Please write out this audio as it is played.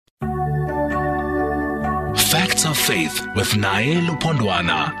of Faith with Naye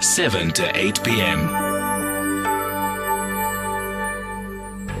Lupondwana, 7 to 8 p.m.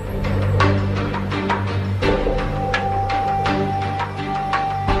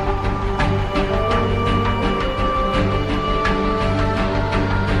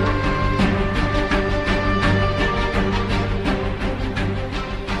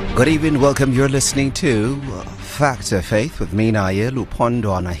 Good evening, welcome. You're listening to Fact of Faith with me, Naye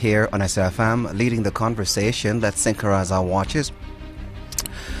Lupondwana, here on SFM, leading the conversation. Let's synchronize our watches.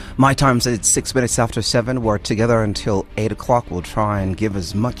 My time says it's 6 minutes after 7. We're together until 8 o'clock. We'll try and give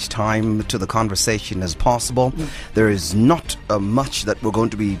as much time to the conversation as possible. There is not much that we're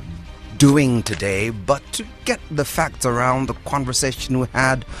going to be doing today, but to get the facts around the conversation we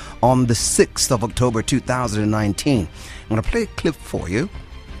had on the 6th of October 2019. I'm going to play a clip for you,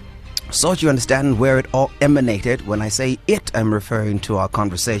 so that you understand where it all emanated. When I say it, I'm referring to our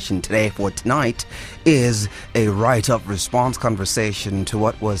conversation today. For tonight is a right-up response conversation to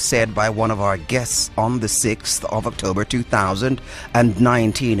what was said by one of our guests on the 6th of October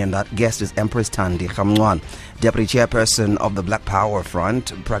 2019, and that guest is Empress Thandi, Deputy Chairperson of the Black Power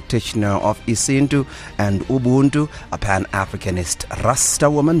Front, practitioner of Isintu and Ubuntu, a Pan-Africanist Rasta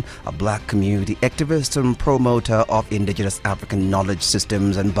woman, a black community activist and promoter of indigenous African knowledge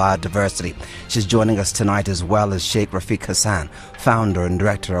systems and biodiversity. She's joining us tonight, as well as Shayk Rafeek Hassen, founder and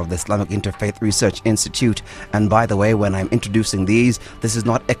director of the Islamic Interfaith Research Institute. And by the way, when I'm introducing these, this is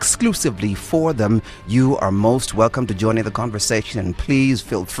not exclusively for them. You are most welcome to join in the conversation, and please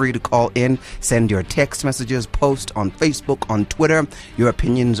feel free to call in, send your text messages, post on Facebook, on Twitter. Your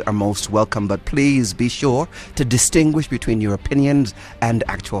opinions are most welcome, but please be sure to distinguish between your opinions and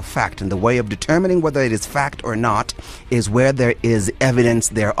actual fact. And the way of determining whether it is fact or not is where there is evidence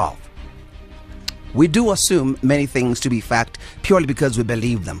thereof. We do assume many things to be fact purely because we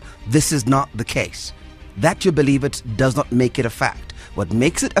believe them. This is not the case. That you believe it does not make it a fact. What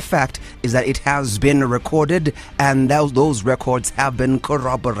makes it a fact is that it has been recorded, and those records have been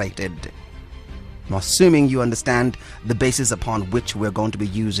corroborated. I'm assuming you understand the basis upon which we're going to be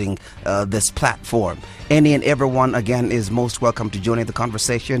using this platform. Any and everyone, again, is most welcome to join in the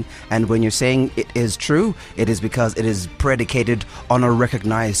conversation. And when you're saying it is true, it is because it is predicated on a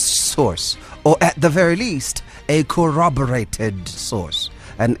recognized source, or at the very least, a corroborated source,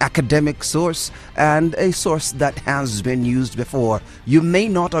 an academic source, and a source that has been used before. You may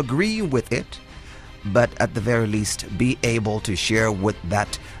not agree with it, but at the very least be able to share with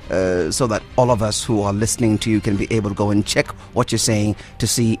that, so that all of us who are listening to you can be able to go and check what you're saying to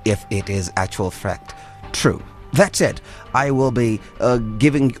see if it is actual fact true. That said, I will be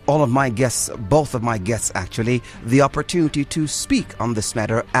giving all of my guests, both of my guests actually, the opportunity to speak on this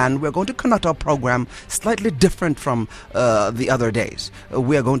matter, and we're going to conduct our program slightly different from the other days.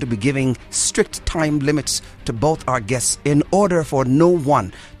 We are going to be giving strict time limits to both our guests in order for no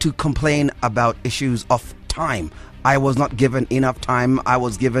one to complain about issues of time. I was not given enough time, I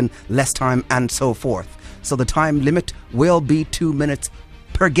was given less time, and so forth. So the time limit will be 2 minutes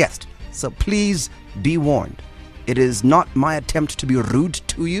per guest. So please be warned. It is not my attempt to be rude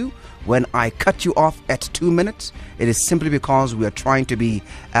to you when I cut you off at 2 minutes. It is simply because we are trying to be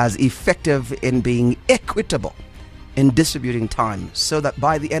as effective in being equitable in distributing time, so that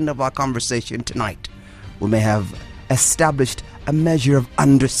by the end of our conversation tonight, we may have established a measure of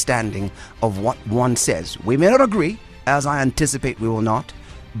understanding of what one says. We may not agree, as I anticipate we will not,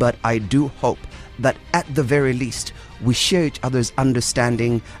 but I do hope that at the very least we share each other's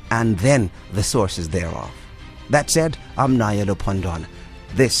understanding and then the sources thereof. That said, I'm Naye Lupondwana.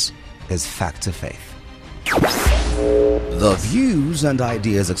 This is Fact of Faith. The views and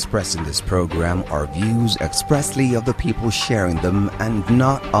ideas expressed in this program are views expressly of the people sharing them, and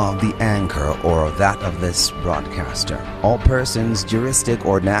not of the anchor or that of this broadcaster. All persons, juristic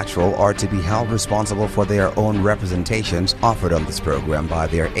or natural, are to be held responsible for their own representations offered on this program by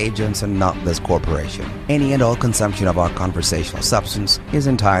their agents and not this corporation. Any and all consumption of our conversational substance is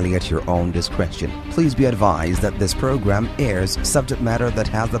entirely at your own discretion. Please be advised that this program airs subject matter that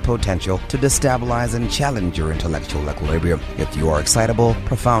has the potential to destabilize and challenge your intellectual equilibrium. If you are excitable,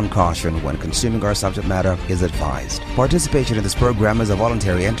 profound caution when consuming our subject matter is advised. Participation in this program is a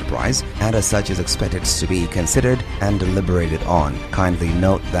voluntary enterprise, and as such is expected to be considered and deliberated on. Kindly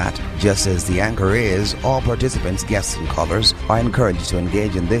note that, just as the anchor is, all participants, guests and callers are encouraged to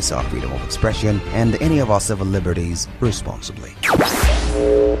engage in this, our freedom of expression, and any of our civil liberties responsibly.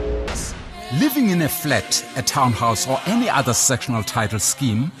 Living in a flat, a townhouse, or any other sectional title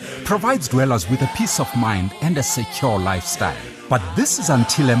scheme provides dwellers with a peace of mind and a secure lifestyle. But this is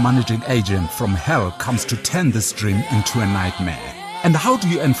until a managing agent from hell comes to turn this dream into a nightmare. And how do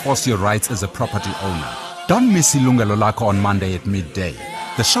you enforce your rights as a property owner? Don't miss Ilungelo Lakho on Monday at midday.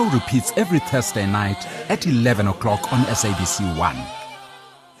 The show repeats every Thursday night at 11 o'clock on SABC 1.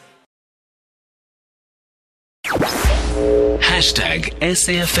 Hashtag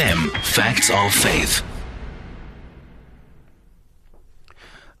SAFM Facts of Faith.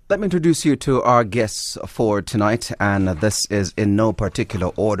 Let me introduce you to our guests for tonight, and this is in no particular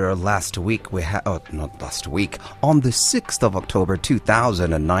order. Last week we had, on the 6th of October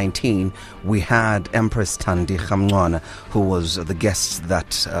 2019, we had Empress Thandi, who was the guest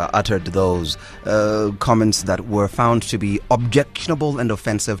that uttered those comments that were found to be objectionable and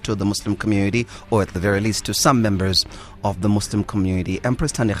offensive to the Muslim community, or at the very least to some members of the Muslim community.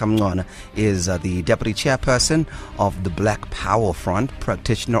 Empress Thandi is the deputy chairperson of the Black Power Front,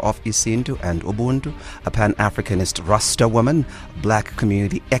 practitioner of Isintu and Ubuntu, a Pan-Africanist Rasta woman, black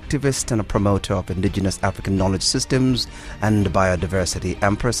community activist, and a promoter of indigenous African knowledge systems and biodiversity.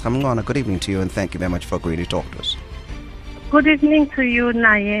 Empress Thandi, good evening to you, and thank you very much for agreeing to talk to us. Good evening to you,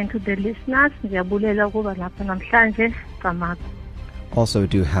 Naye, and to the listeners. Also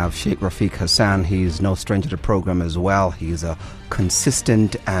do have Shayk Rafeek Hassen. He's no stranger to the program as well. He's a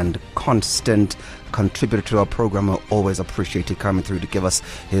consistent and constant contributor to our program. I always appreciate you coming through to give us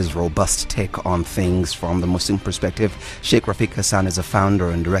his robust take on things from the Muslim perspective. Shayk Rafeek Hassen is a founder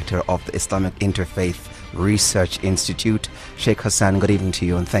and director of the Islamic Interfaith Research Institute. Shayk Hassen, good evening to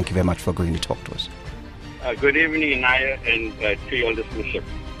you, and thank you very much for agreeing to talk to us. Good evening, Naya, and to your listenership.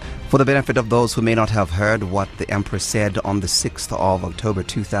 For the benefit of those who may not have heard what the Empress said on the 6th of October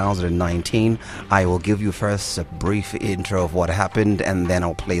 2019, I will give you first a brief intro of what happened, and then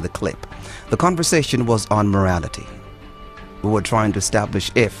I'll play the clip. The conversation was on morality. We were trying to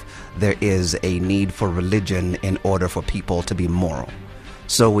establish if there is a need for religion in order for people to be moral.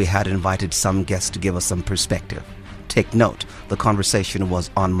 So we had invited some guests to give us some perspective. Take note, the conversation was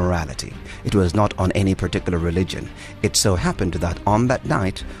on morality. It was not on any particular religion. It so happened that on that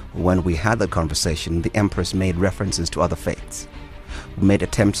night, when we had that conversation, the Empress made references to other faiths. We made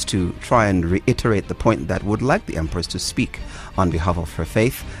attempts to try and reiterate the point that would like the Empress to speak on behalf of her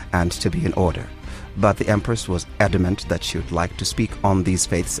faith and to be in order. But the Empress was adamant that she would like to speak on these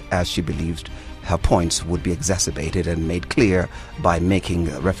faiths as she believed her points would be exacerbated and made clear by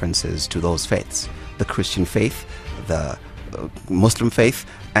making references to those faiths. The Christian faith, the Muslim faith,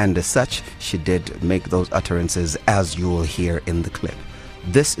 and as such, she did make those utterances as you will hear in the clip.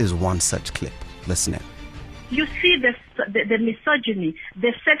 This is one such clip. Listen in. You see the misogyny,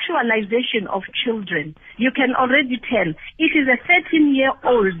 the sexualization of children. You can already tell. It is a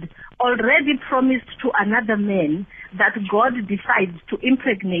 13-year-old already promised to another man that God decides to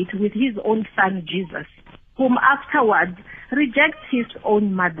impregnate with his own son Jesus, whom afterwards rejects his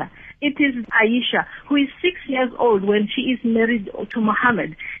own mother. It is Aisha, who is 6 years old when she is married to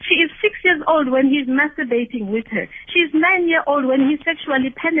Muhammad. She is 6 years old when he is masturbating with her. She is 9-year-old when he sexually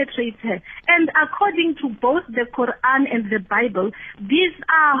penetrates her. And according to both the Quran and the Bible, these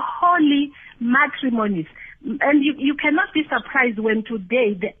are holy matrimonies. And you cannot be surprised when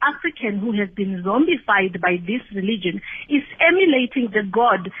today the African who has been zombified by this religion is emulating the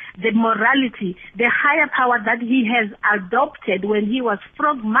God, the morality, the higher power that he has adopted when he was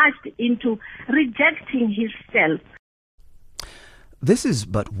frog-marched into rejecting his self. This is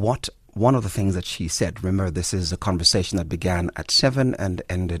but one of the things that she said. Remember, this is a conversation that began at 7 and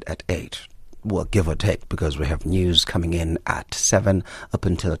ended at 8. Well, give or take, because we have news coming in at 7 up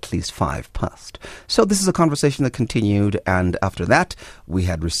until at least 5 past. So this is a conversation that continued, and after that, we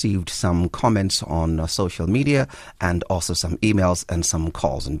had received some comments on social media and also some emails and some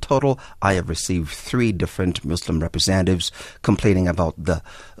calls. In total, I have received 3 different Muslim representatives complaining about the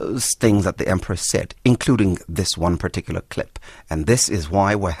things that the Empress said, including this one particular clip. And this is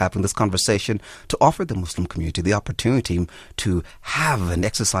why we're having this conversation, to offer the Muslim community the opportunity to have and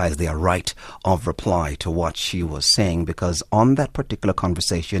exercise their right of reply to what she was saying, because on that particular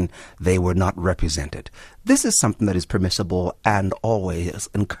conversation, they were not represented. This is something that is permissible and always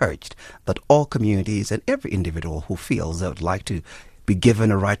encouraged, that all communities and every individual who feels they would like to be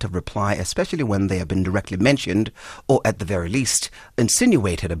given a right of reply, especially when they have been directly mentioned or at the very least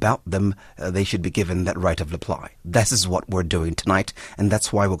insinuated about them, they should be given that right of reply. This is what we're doing tonight, and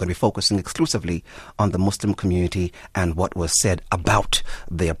that's why we're going to be focusing exclusively on the Muslim community and what was said about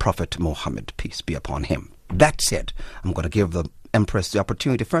their Prophet Muhammad, peace be upon him. That said, I'm going to give the Empress the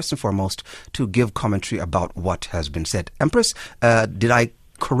opportunity first and foremost to give commentary about what has been said. Empress, did I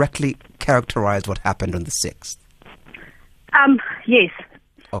correctly characterize what happened on the 6th? Yes.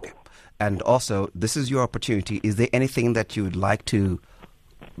 Okay. And also, this is your opportunity. Is there anything that you would like to,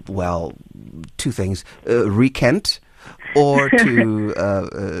 well, 2 things, recant or to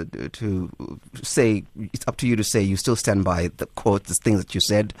say, it's up to you to say you still stand by the quote, the things that you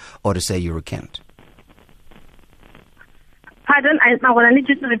said, or to say you recant. Pardon, I'm going to need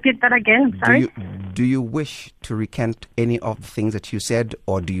you to repeat that again. Sorry. Do you wish to recant any of the things that you said,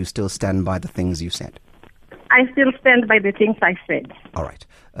 or do you still stand by the things you said? I still stand by the things I said. All right.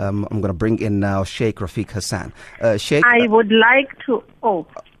 I'm going to bring in now Shayk Rafeek Hassen. Shayk, I would like to... Oh.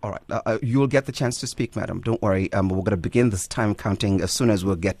 All right. You'll get the chance to speak, madam. Don't worry. We're going to begin this time counting as soon as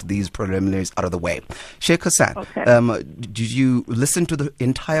we'll get these preliminaries out of the way. Shayk Hassen, okay. Did you listen to the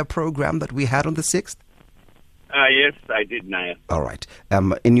entire program that we had on the 6th? Yes, I did, Naya. All right.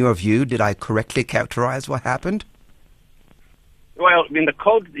 In your view, did I correctly characterize what happened? Well, in the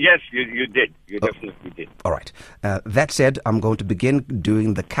code, yes, you did. You definitely did. All right. That said, I'm going to begin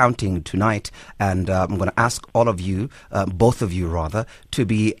doing the counting tonight, and I'm going to ask all of you, both of you rather, to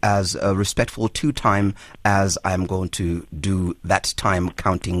be as respectful to time as I'm going to do that time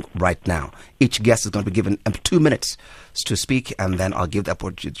counting right now. Each guest is going to be given 2 minutes to speak, and then I'll give the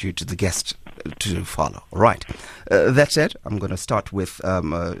opportunity to the guest to follow. All right. That said, I'm going to start with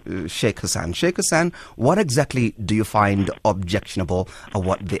Shayk Hassen. Shayk Hassen, what exactly do you find objectionable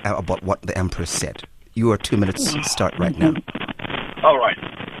about what the Empress said? Your 2 minutes start right now. All right.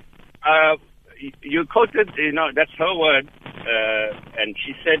 You quoted, that's her word, and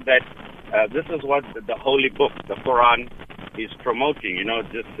she said that this is what the holy book, the Quran, is promoting,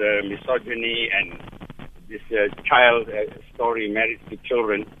 this misogyny and this child story, marriage to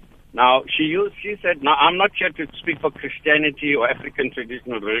children. Now, she said, now, I'm not here to speak for Christianity or African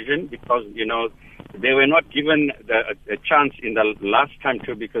traditional religion because, they were not given a chance in the last time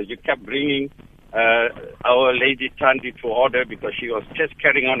too, because you kept bringing Our Lady Thandi to order because she was just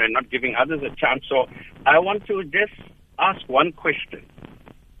carrying on and not giving others a chance. So I want to just ask one question.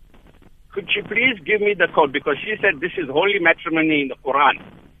 Could she please give me the code? Because she said this is holy matrimony in the Quran.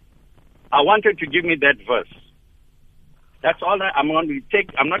 I want her to give me that verse. That's all I'm going to take.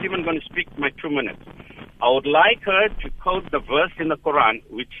 I'm not even going to speak my 2 minutes. I would like her to quote the verse in the Quran,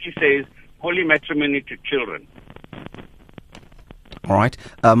 which she says, holy matrimony to children. All right.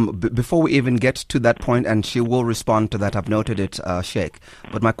 Before we even get to that point, and she will respond to that, I've noted it, Shayk.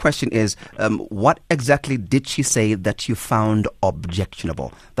 But my question is, what exactly did she say that you found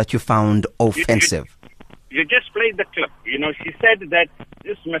objectionable, that you found offensive? You just played the clip. She said that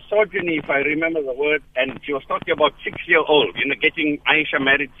this misogyny, if I remember the word, and she was talking about 6-year-old, getting Aisha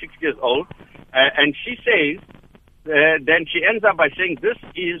married 6 years old. And she says, then she ends up by saying this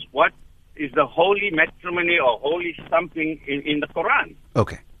is what is the holy matrimony or holy something in the Quran.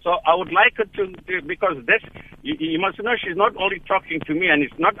 Okay. So I would like her to, because this, you must know she's not only talking to me, and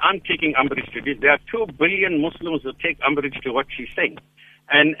it's not I'm taking umbrage to this. There are 2 billion Muslims who take umbrage to what she's saying.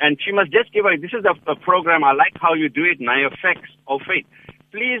 And she must just give her, this is a program, I like how you do it, Naya, facts or faith.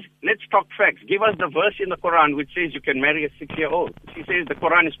 Please, let's talk facts. Give us the verse in the Quran which says you can marry a 6-year-old. She says the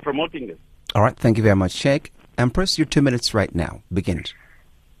Quran is promoting this. All right, thank you very much, Shayk. Empress, your 2 minutes right now. Begin.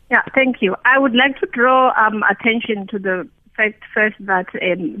 Yeah, thank you. I would like to draw attention to the fact first that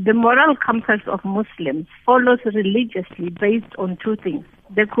the moral compass of Muslims follows religiously based on 2 things,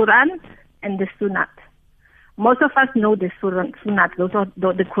 the Quran and the Sunnah. Most of us know the Sunnah,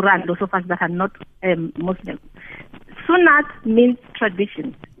 the Quran, those of us that are not Muslim. Sunnah means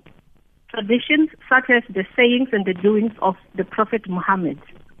traditions. Traditions such as the sayings and the doings of the Prophet Muhammad.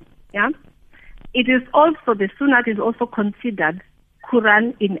 Yeah? It is also, the Sunnah is also considered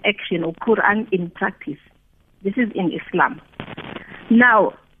Quran in action or Quran in practice. This is in Islam.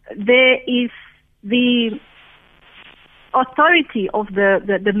 Now, there is the authority of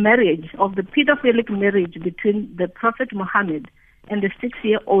the marriage, of the pedophilic marriage between the Prophet Muhammad and the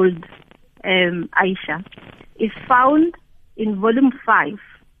 6-year-old Aisha is found in volume 5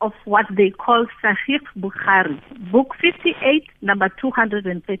 of what they call Sahih Bukhari, book 58, number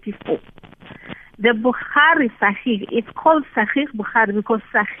 234. The Bukhari Sahih, it's called Sahih Bukhari because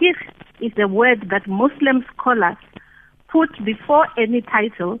Sahih is the word that Muslim scholars put before any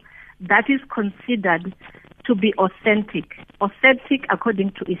title that is considered to be authentic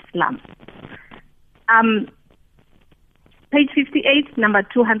according to Islam. Page 58, number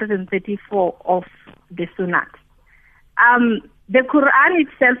 234 of the Sunnah. The Quran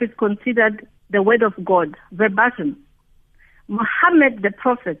itself is considered the word of God, verbatim. Muhammad the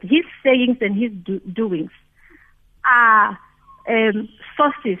Prophet, his sayings and his doings are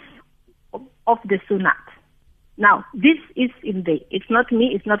sources of the Sunnah. Now, this is in there. It's not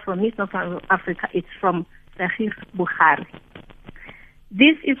me, it's not from me, it's not from Africa, it's from Sahih Bukhari.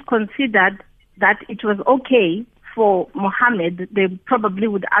 This is considered that it was okay for Muhammad, they probably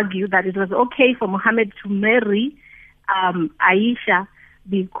would argue that it was okay for Muhammad to marry Aisha,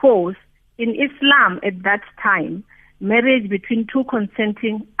 because in Islam at that time, marriage between two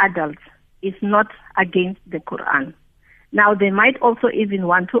consenting adults is not against the Quran. Now, they might also even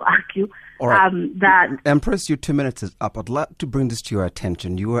want to argue that... Empress, your 2 minutes is up. I'd like to bring this to your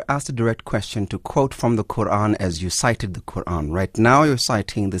attention. You were asked a direct question to quote from the Quran as you cited the Quran. Right now, you're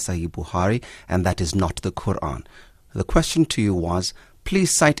citing the Sahih Bukhari, and that is not the Quran. The question to you was,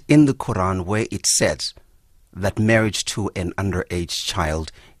 please cite in the Quran where it says that marriage to an underage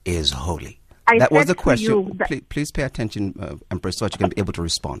child is holy. That was the question. Please pay attention, Empress, so that you can be able to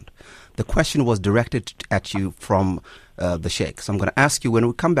respond. The question was directed at you from the Shayk. So I'm going to ask you, when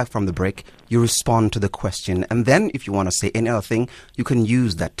we come back from the break, you respond to the question. And then if you want to say any other thing, you can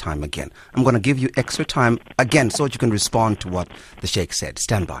use that time again. I'm going to give you extra time again so that you can respond to what the Shayk said.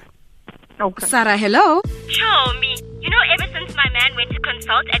 Stand by. Okay. Sarah, hello. Sure, me. You know, ever since my man went to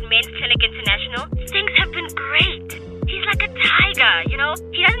consult at Men's Clinic International, things have been great. He's like a tiger, you know?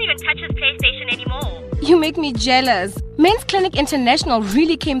 He doesn't even touch his PlayStation anymore. You make me jealous. Men's Clinic International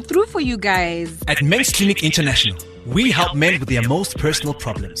really came through for you guys. At Men's Clinic International, we help men with their most personal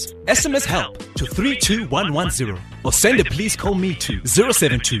problems. SMS HELP to 32110 or send a please call me to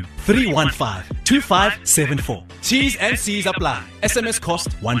 072 315 2574. T's and C's apply. SMS cost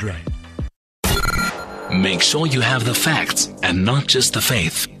R1. Make sure you have the facts and not just the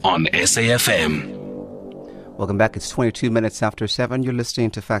faith on SAFM. Welcome back. It's 22 minutes after 7. You're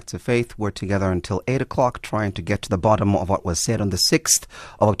listening to Facts of Faith. We're together until 8 o'clock trying to get to the bottom of what was said on the 6th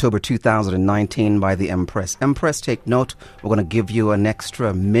of October 2019 by the Empress. Empress, take note. We're going to give you an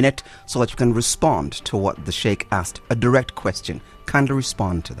extra minute so that you can respond to what the Shayk asked. A direct question. Kindly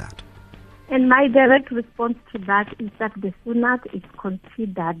respond to that. And my direct response to that is that the Sunnah is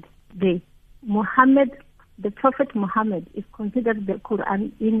considered the Prophet Muhammad is considered the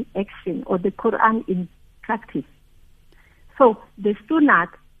Quran in action or the Quran in practice. So the Sunnah,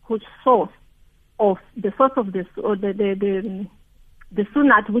 whose source of the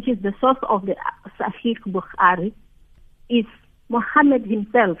Sunnah, which is the source of the Sahih Bukhari, is Muhammad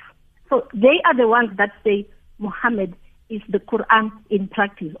himself. So they are the ones that say Muhammad is the Quran in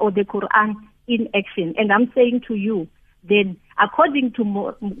practice or the Quran in action. And I'm saying to you, then, according to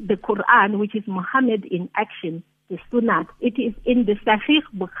the Quran, which is Muhammad in action, the Sunnah, it is in the Sahih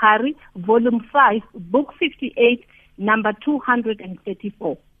Bukhari, volume 5, book 58, number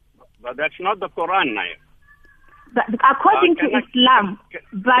 234. But that's not the Quran, Naya. But according to Islam,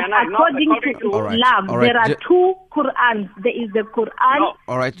 there are two Qurans. There is the Quran.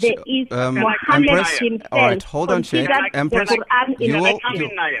 There is Muhammad Empress, himself. All right, hold on, Shayk. Empress,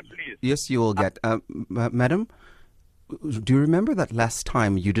 you will get. Madam, do you remember that last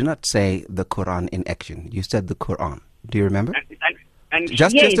time you did not say the Quran in action? You said the Quran. Do you remember?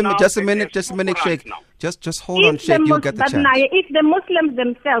 Just a minute, Shayk. Just hold on, Shayk. You'll get the chance. But if the Muslims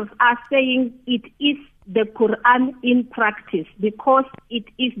themselves are saying it is the Quran in practice, because it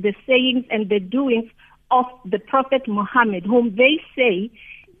is the sayings and the doings of the Prophet Muhammad, whom they say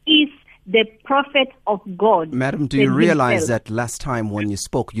is the Prophet of God. Madam, do you realize that last time when you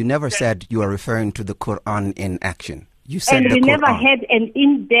spoke, you never said you are referring to the Quran in action? You said and the we Quran. Never had an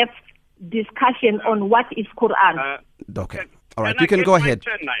in-depth discussion on what is Quran. Okay. All right. You can go ahead.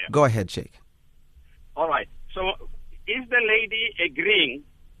 Go ahead, Shayk. All right. So is the lady agreeing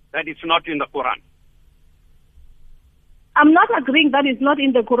that it's not in the Quran? I'm not agreeing that it's not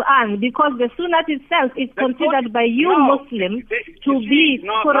in the Quran, because the Sunnah itself is considered by you Muslims to be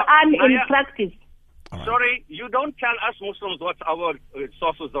Quran in practice. Right. Sorry, you don't tell us Muslims what our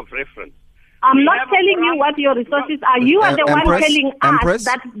sources of reference. I'm not telling you what your resources are. You are the one telling us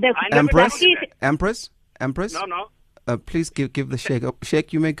that the Empress. No. Please give the Shayk.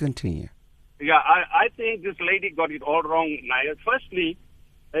 Shayk, you may continue. Yeah, I think this lady got it all wrong, Naya. Firstly,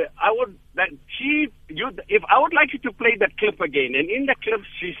 I would like you to play that clip again. And in the clip,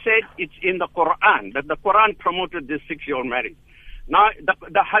 she said it's in the Quran, that the Quran promoted this 6-year-old marriage. Now,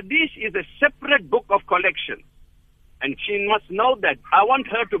 the Hadith is a separate book of collection. And she must know that. I want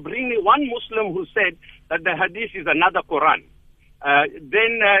her to bring me one Muslim who said that the Hadith is another Quran.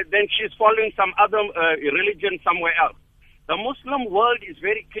 Then she's following some other religion somewhere else. The Muslim world is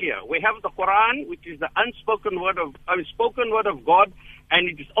very clear. We have the Quran, which is the spoken word of God, and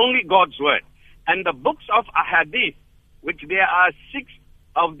it is only God's word. And the books of Ahadith, which there are 6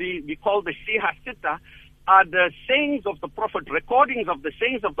 of we call the Shiha Sitta, are the sayings of the Prophet, recordings of the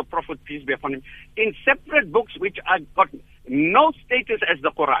sayings of the Prophet, peace be upon him, in separate books which are got no status as the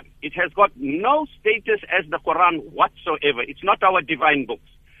Quran. It has got no status as the Quran whatsoever. It's not our divine books.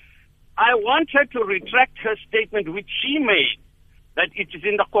 I want her to retract her statement which she made, that it is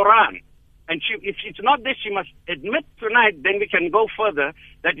in the Quran. And if it's not this, she must admit tonight, then we can go further,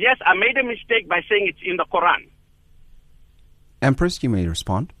 that yes, I made a mistake by saying it's in the Quran. Empress, you may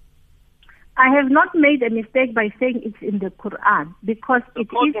respond. I have not made a mistake by saying it's in the Quran, because it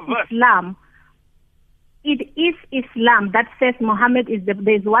is Islam. It is Islam that says Muhammad is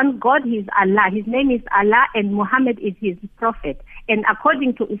there's one God, he is Allah. His name is Allah, and Muhammad is his prophet. And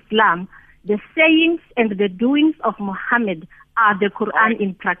according to Islam, the sayings and the doings of Muhammad are the Quran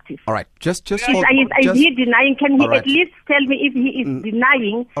in practice. All right, just is he denying? Can he at least tell me if he is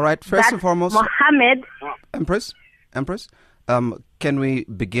denying? All right, first and foremost, Muhammad. Empress, can we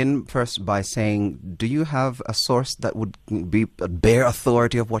begin first by saying, do you have a source that would be a bare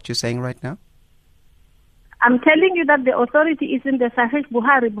authority of what you're saying right now? I'm telling you that the authority is in the Sahih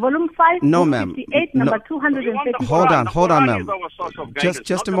Bukhari, volume 5, no, ma'am. 58, number 230. Hold on, ma'am.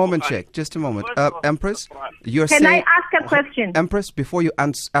 Just a moment, Shayk. Just a moment. Empress, you're saying... Can I ask a question? Empress, before you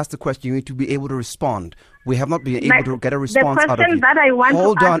ask the question, you need to be able to respond. We have not been able to get a response out of you. The question that I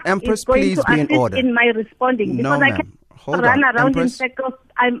want to ask Empress, is going please to be in order. in my responding. No, because I can run around in circles.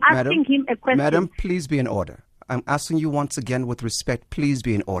 I'm asking him a question. Madam, please be in order. I'm asking you once again with respect, please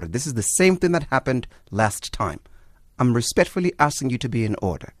be in order. This is the same thing that happened last time. I'm respectfully asking you to be in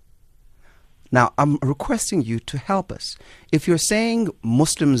order. Now, I'm requesting you to help us. If you're saying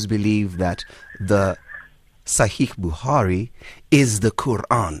Muslims believe that the Sahih Bukhari is the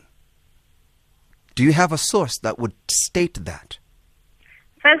Quran, do you have a source that would state that?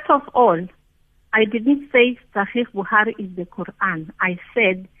 First of all, I didn't say Sahih Bukhari is the Quran. I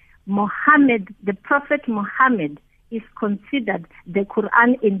said Muhammad, the Prophet Muhammad, is considered the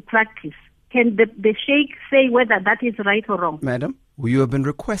Quran in practice. Can the Shayk say whether that is right or wrong? Madam, you have been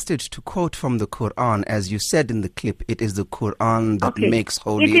requested to quote from the Quran. As you said in the clip, it is the Quran that makes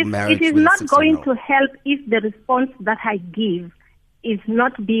holy marriage. It is not going to help if the response that I give is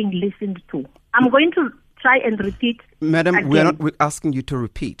not being listened to. I'm going to try and repeat. Madam, again. we're not asking you to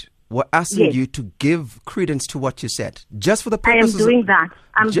repeat. We're asking you to give credence to what you said. Just for the purposes I am doing that.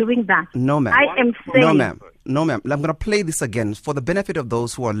 I'm doing that. No, ma'am. I am saying. No, ma'am. No, ma'am. I'm going to play this again for the benefit of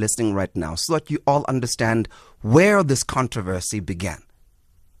those who are listening right now so that you all understand where this controversy began.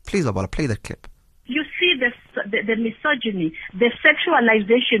 Please, Abala, play that clip. You see the misogyny, the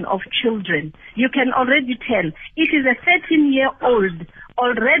sexualization of children. You can already tell. It is a 13-year-old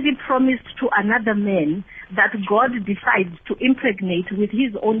already promised to another man that God decides to impregnate with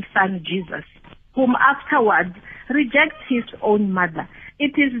his own son Jesus, whom afterwards rejects his own mother.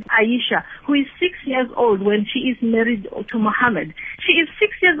 It is Aisha, who is 6 years old when she is married to Muhammad. She is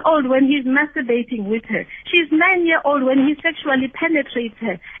 6 years old when he is masturbating with her. She is 9-year-old when he sexually penetrates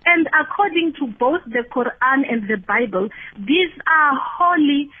her. And according to both the Quran and the Bible, these are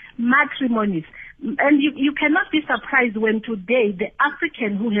holy matrimonies. And you cannot be surprised when today the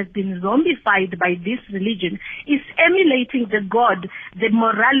African who has been zombified by this religion is emulating the God, the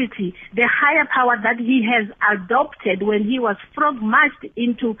morality, the higher power that he has adopted when he was frog-marched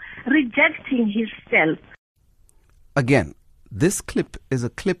into rejecting himself. Again, this clip is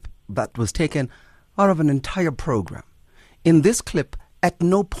a clip that was taken out of an entire program. In this clip, at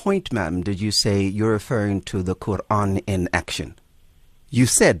no point, ma'am, did you say you're referring to the Quran in action. You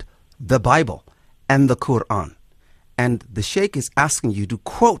said the Bible and the Quran. And the Shayk is asking you to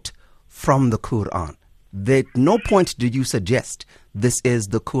quote from the Quran. At no point did you suggest this is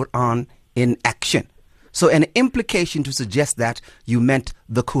the Quran in action. So an implication to suggest that you meant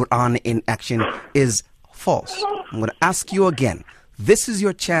the Quran in action is false. I'm going to ask you again. This is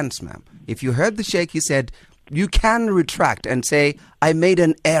your chance, ma'am. If you heard the Shayk, he said, you can retract and say, I made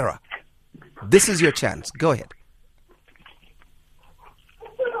an error. This is your chance. Go ahead.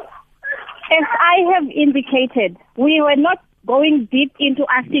 As I have indicated, we were not going deep into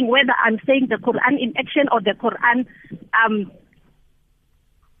asking whether I'm saying the Quran in action or the Quran,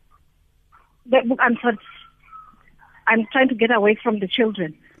 the book. I'm trying to get away from the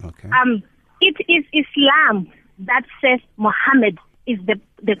children. Okay. It is Islam that says Muhammad is the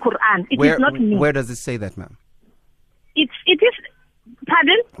Quran. It is not me. Where does it say that, ma'am? It is.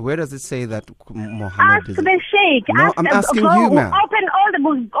 Pardon? Where does it say that Muhammad is? Ask the Shayk. No, I'm asking you, ma'am. Open all the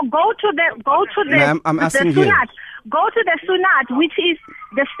books. Go to the. Ma'am, I'm asking you. Go to the Sunnah, which is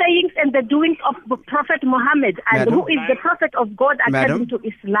the sayings and the doings of Prophet Muhammad, and who is the Prophet of God according to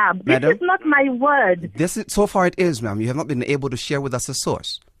Islam. This is not my word. So far it is, ma'am. You have not been able to share with us a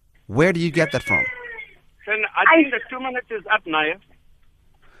source. Where do you get that from? I think the 2 minutes is up, Naya.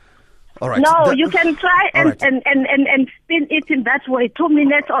 All right. No, you can try and spin it in that way, 2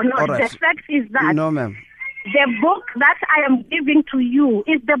 minutes or not. Right. The fact is that no, ma'am. The book that I am giving to you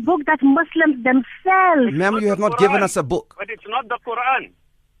is the book that Muslims themselves. Ma'am, you have not given us a book. But it's not the Quran.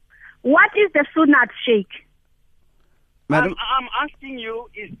 What is the Sunnah, Shayk? Madam, I'm asking you,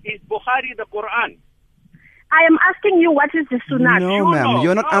 is Bukhari the Quran? I am asking you what is the Sunnah. no, ma'am,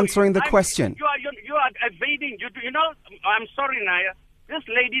 you're not answering the question. You are evading. You know, I'm sorry, Naya. This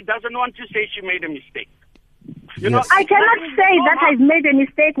lady doesn't want to say she made a mistake. You know, I cannot say that I've made a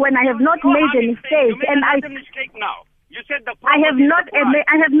mistake when I have not made a mistake. You made a mistake now. You said the I Prophet have is not. the Quran.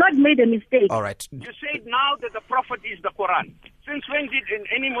 I have not made a mistake. All right. You said now that the Prophet is the Quran. Since when did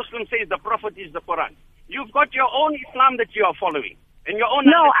any Muslim say the Prophet is the Quran? You've got your own Islam that you are following. And your own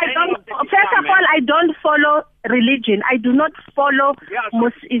No, I don't. understanding of this First of Islam, all, I don't follow religion. I do not follow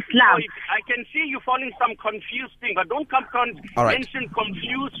Islam. So I can see you following some confused thing, but don't come All right. mention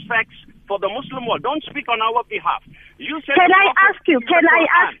confused facts for the Muslim world. Don't speak on our behalf. You said. Can I ask you? Can I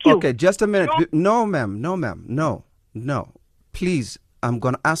ask you? Okay, just a minute. No, ma'am. No. Please, I'm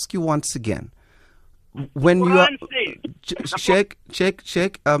going to ask you once again. When you are Shayk,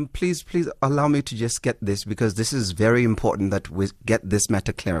 please allow me to just get this, because this is very important that we get this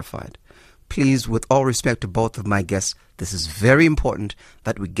matter clarified. Please, with all respect to both of my guests, this is very important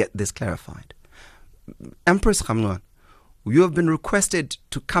that we get this clarified. Empress RAMNCWANA, you have been requested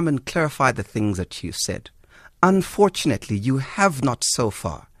to come and clarify the things that you said. Unfortunately, you have not so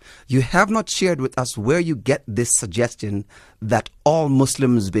far. You have not shared with us where you get this suggestion that all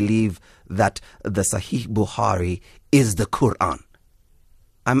Muslims believe that the Sahih Bukhari is the Quran.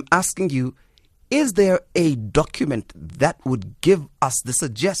 I'm asking you, is there a document that would give us the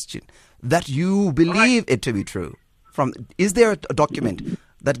suggestion that you believe it to be true? Is there a document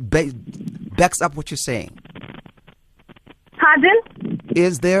that backs up what you're saying? Pardon?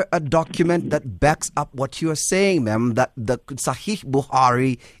 Is there a document that backs up what you are saying, ma'am, that the Sahih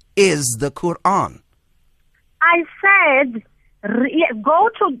Bukhari is the Quran? I said, go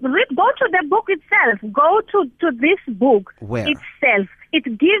to the book itself. Go to this book itself. It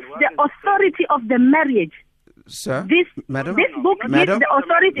gives the authority of the marriage. Sir? This book gives the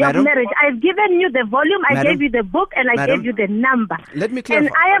authority of marriage. I've given you the volume, I gave you the book, and I gave you the number. Let me clarify.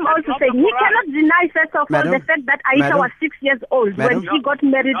 And I am also saying, he cannot deny, first of all, the fact that Aisha was 6 years old when she got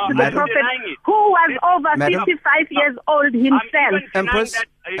married to the Prophet, who was over 55 years old himself. Empress,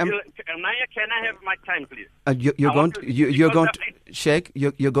 Naya, can I have my time, please? Shayk,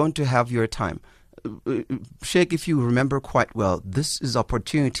 you're going to have your time. Shayk, if you remember quite well, this is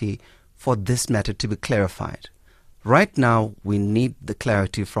opportunity for this matter to be clarified. Right now, we need the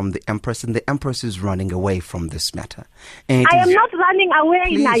clarity from the Empress, and the Empress is running away from this matter. And I am not running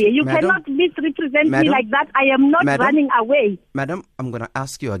away, Naya. You cannot misrepresent me like that. I am not running away. Madam, I'm going to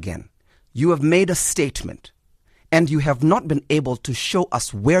ask you again. You have made a statement, and you have not been able to show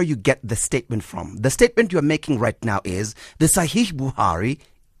us where you get the statement from. The statement you are making right now is the Sahih Bukhari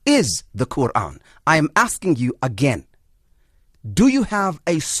is the Quran. I am asking you again. Do you have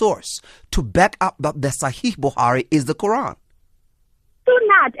a source to back up that the Sahih Bukhari is the Quran? Do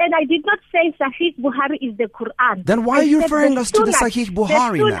not, and I did not say Sahih Bukhari is the Quran. Then why are you referring us to the Sahih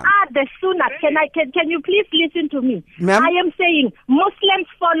Bukhari now? The Sunnah. Can you please listen to me? Ma'am? I am saying Muslims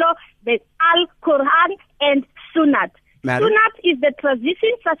follow the Al-Quran and Sunnah. Madam? Sunnah is the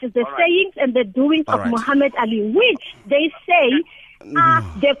tradition, such as the sayings and the doings of Muhammad Ali, which they say are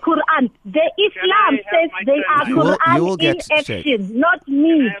the Quran. The Islam says they are Quran in action, not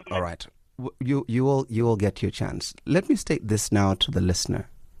me. All right. You will get your chance. Let me state this now to the listener.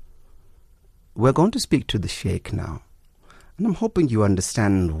 We're going to speak to the Shayk now. And I'm hoping you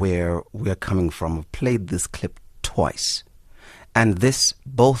understand where we're coming from. I've played this clip twice. And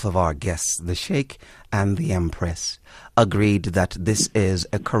both of our guests, the Shayk and the Empress, agreed that this is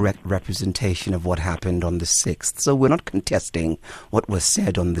a correct representation of what happened on the 6th. So we're not contesting what was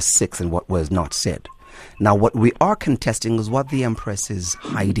said on the 6th and what was not said. Now, what we are contesting is what the Empress is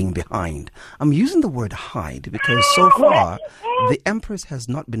hiding behind. I'm using the word hide because so far, the Empress has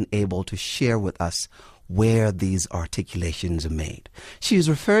not been able to share with us where these articulations are made. She is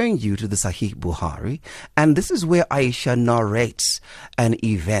referring you to the Sahih Bukhari, and this is where Aisha narrates an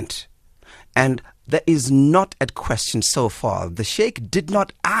event. And there is not a question so far. The Shayk did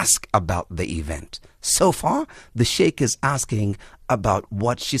not ask about the event. So far, the Shayk is asking about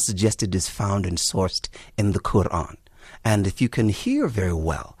what she suggested is found and sourced in the Quran. And if you can hear very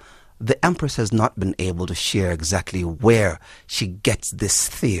well, the Empress has not been able to share exactly where she gets this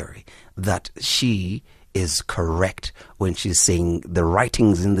theory that she is correct when she's saying the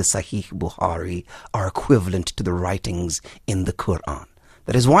writings in the Sahih Bukhari are equivalent to the writings in the Quran.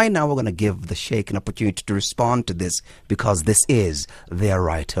 That is why now we're going to give the Shayk an opportunity to respond to this, because this is their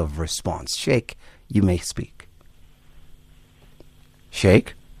right of response. Shayk, you may speak.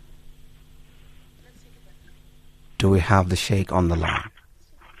 Shayk? Do we have the Shayk on the line?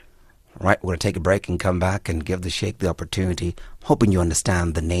 Right, we're going to take a break and come back and give the Shayk the opportunity, hoping you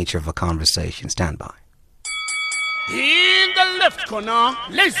understand the nature of a conversation. Stand by. In the left corner,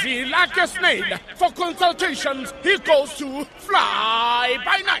 lazy like a snail. For consultations, he goes to Fly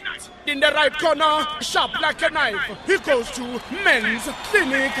by Night. In the right corner, sharp like a knife, he goes to Men's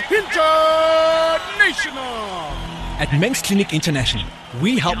Clinic International. At Men's Clinic International,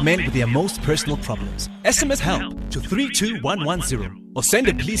 we help men with their most personal problems. SMS HELP to 32110 or send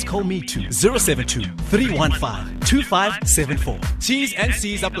a please call me to 072 315 2574. T's and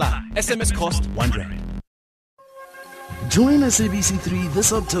C's apply. SMS cost R1. Join SABC3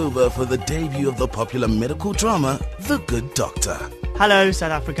 this October for the debut of the popular medical drama, The Good Doctor. Hello,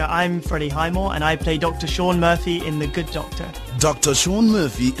 South Africa. I'm Freddie Highmore, and I play Dr. Sean Murphy in The Good Doctor. Dr. Sean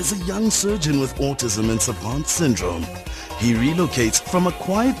Murphy is a young surgeon with autism and savant syndrome. He relocates from a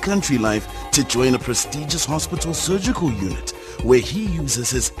quiet country life to join a prestigious hospital surgical unit, where he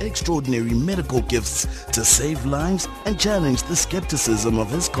uses his extraordinary medical gifts to save lives and challenge the skepticism of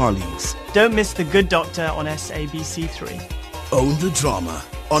his colleagues. Don't miss The Good Doctor on SABC3. Own the drama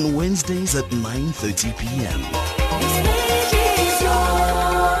on Wednesdays at 9:30 p.m.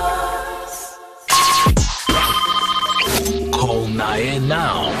 Call Naye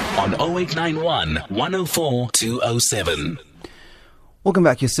now on 0891 104 207. Welcome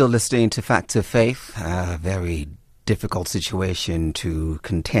back. You're still listening to Fact of Faith. A very difficult situation to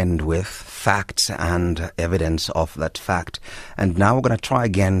contend with, fact and evidence of that fact. And now we're going to try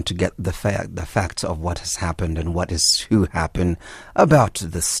again to get the facts of what has happened and what is to happen about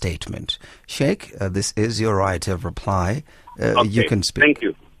the statement. Shayk, this is your right of reply. Okay, you can speak. Thank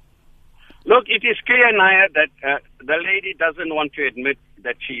you. Look, it is clear, Naya, that the lady doesn't want to admit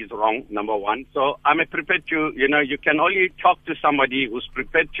that she is wrong, number one. So I'm prepared to, you can only talk to somebody who's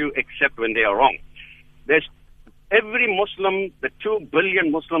prepared to accept when they are wrong. There's every Muslim, the 2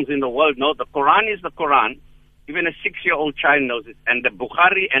 billion Muslims in the world know the Quran is the Quran. Even a 6-year-old child knows it. And the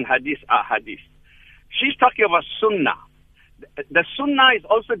Bukhari and Hadith are Hadith. She's talking about Sunnah. The Sunnah is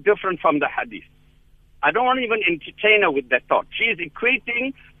also different from the Hadith. I don't want to even entertain her with that thought. She is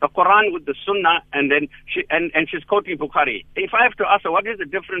equating the Quran with the Sunnah, and then she's quoting Bukhari. If I have to ask her, what is the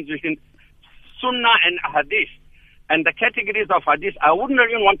difference between Sunnah and Hadith and the categories of Hadith, I wouldn't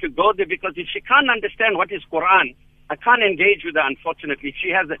even want to go there, because if she can't understand what is Quran, I can't engage with her, unfortunately.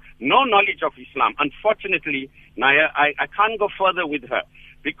 She has no knowledge of Islam. Unfortunately, Naya, I can't go further with her,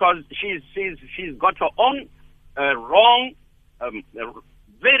 because she's got her own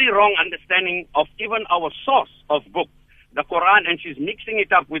very wrong understanding of even our source of book, the Quran, and she's mixing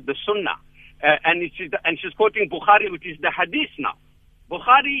it up with the Sunnah. And she's quoting Bukhari, which is the Hadith now.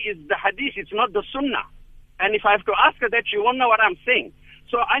 Bukhari is the Hadith, it's not the Sunnah. And if I have to ask her that, she won't know what I'm saying.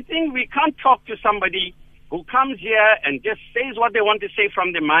 So I think we can't talk to somebody who comes here and just says what they want to say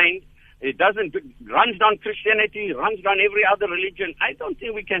from their mind. It runs down Christianity, runs down every other religion. I don't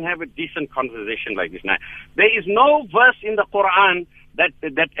think we can have a decent conversation like this now. There is no verse in the Quran that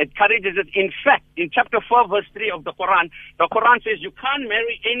encourages it. In fact, in chapter 4, verse 3 of the Quran says you can't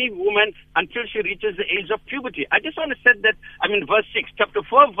marry any woman until she reaches the age of puberty. I just want to say that, verse 6, chapter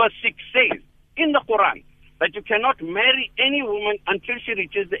 4, verse 6 says in the Quran that you cannot marry any woman until she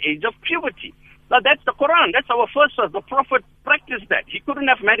reaches the age of puberty. Now, that's the Quran. That's our first source. The Prophet practiced that. He couldn't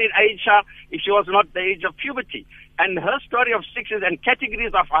have married Aisha if she was not the age of puberty. And her story of sixes and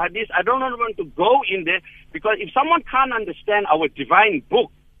categories of hadith, I don't want to go in there, because if someone can't understand our divine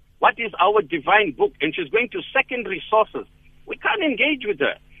book, what is our divine book, and she's going to secondary sources, we can't engage with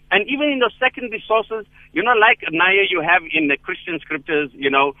her. And even in the secondary sources, like Naya, you have in the Christian scriptures,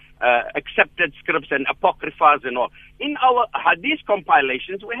 accepted scripts and apocryphas and all. In our hadith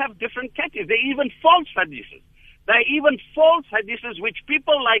compilations, we have different categories. There are even false hadiths. There are even false hadiths which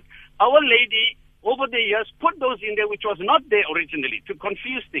people like Our Lady over the years put those in there, which was not there originally, to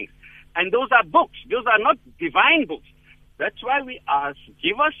confuse things. And those are books. Those are not divine books. That's why we ask,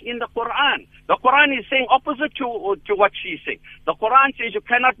 give us in the Quran. The Quran is saying opposite to what she's saying. The Quran says you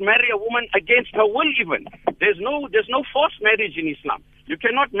cannot marry a woman against her will even. There's no forced marriage in Islam. You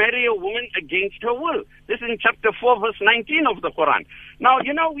cannot marry a woman against her will. This is in chapter 4, verse 19 of the Quran. Now,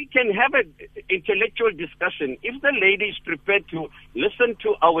 we can have an intellectual discussion if the lady is prepared to listen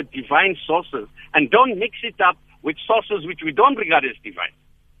to our divine sources and don't mix it up with sources which we don't regard as divine.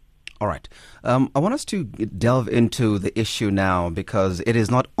 All right. I want us to delve into the issue now, because it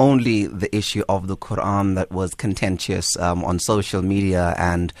is not only the issue of the Quran that was contentious on social media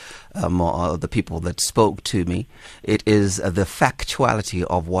and the people that spoke to me. It is the factuality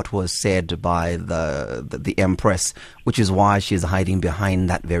of what was said by the Empress, which is why she's hiding behind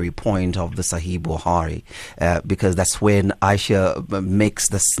that very point of the Sahih Bukhari, because that's when Aisha makes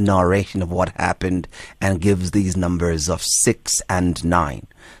this narration of what happened and gives these numbers of 6 and 9.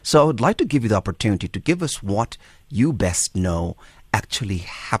 So I would like to give you the opportunity to give us what you best know actually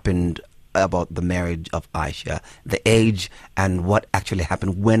happened about the marriage of Aisha, the age, and what actually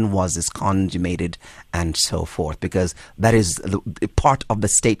happened, when was this consummated, and so forth, because that is the part of the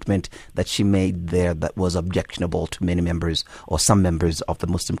statement that she made there that was objectionable to many members or some members of the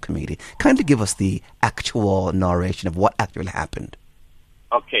Muslim community. Kindly give us the actual narration of what actually happened.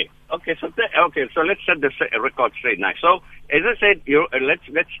 Okay. So let's set the record straight now. So, as I said,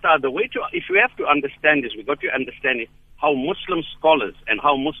 let's start. The way to, if we have to understand this, we got to understand it, how Muslim scholars and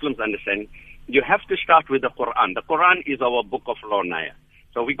how Muslims understand it. You have to start with the Quran. The Quran is our book of law, Naya.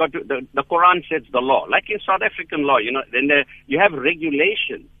 So we got to, the Quran sets the law. Like in South African law, then you have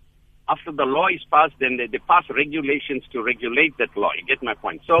regulations. After the law is passed, then they pass regulations to regulate that law. You get my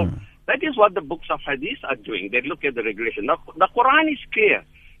point? So that is what the books of Hadith are doing. They look at the regulation. Now, the Quran is clear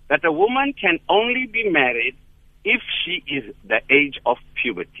that a woman can only be married if she is the age of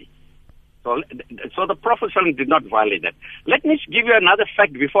puberty. So the Prophet did not violate that. Let me give you another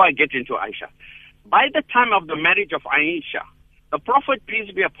fact before I get into Aisha. By the time of the marriage of Aisha, the Prophet, peace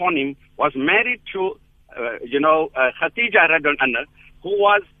be upon him, was married to, Khadija radhiyallahu anha, who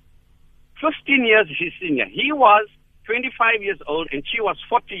was 15 years his senior. He was 25 years old and she was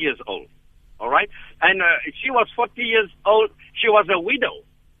 40 years old. All right? And she was 40 years old. She was a widow.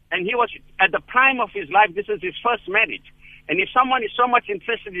 And he was at the prime of his life. This is his first marriage. And if someone is so much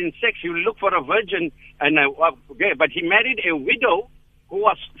interested in sex, he will look for a virgin. But he married a widow who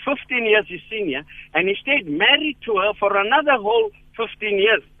was 15 years his senior, and he stayed married to her for another whole 15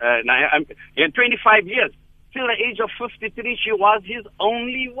 years, 25 years. Till the age of 53, she was his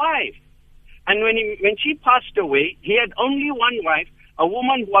only wife. And when she passed away, he had only one wife, a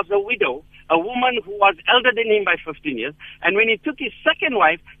woman who was a widow, a woman who was elder than him by 15 years. And when he took his second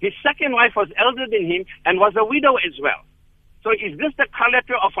wife was elder than him and was a widow as well. So is this the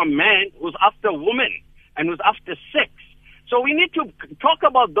character of a man who's after women and who's after sex? So we need to talk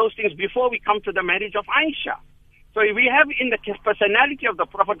about those things before we come to the marriage of Aisha. So we have in the personality of the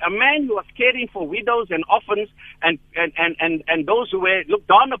Prophet a man who was caring for widows and orphans and those who were looked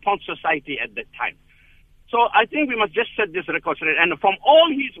down upon society at that time. So I think we must just set this record straight. And from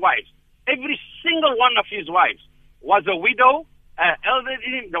all his wives, every single one of his wives was a widow, elder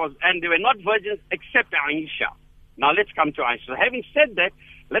than him, and they were not virgins except Aisha. Now let's come to Aisha. So having said that,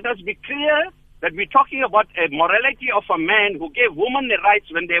 let us be clear that we're talking about a morality of a man who gave women the rights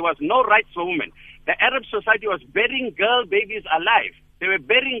when there was no rights for women. The Arab society was burying girl babies alive. They were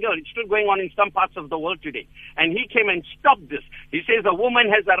burying girls. It's still going on in some parts of the world today. And he came and stopped this. He says a woman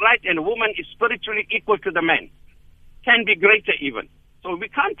has a right and a woman is spiritually equal to the man. Can be greater even. So we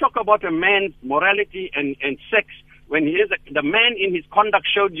can't talk about a man's morality and sex when he is the man in his conduct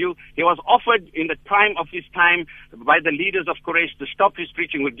showed you he was offered in the prime of his time by the leaders of Quraysh to stop his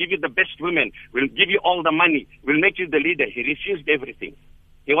preaching. We'll give you the best women. We'll give you all the money. We'll make you the leader. He refused everything.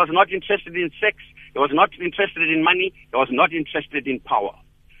 He was not interested in sex. He was not interested in money. He was not interested in power.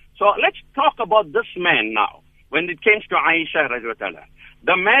 So let's talk about this man now. When it came to Aisha radhiyallahu anha,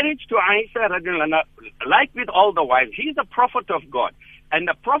 the marriage to Aisha radhiyallahu anha, like with all the wives, he's a prophet of God. And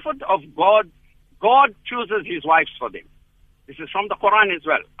the prophet of God, God chooses his wives for them. This is from the Quran as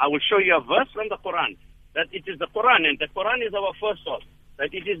well. I will show you a verse from the Quran that it is the Quran, and the Quran is our first source.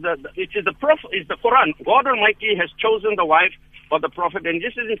 That it is the prophet, is the Quran. God Almighty has chosen the wife for the prophet, and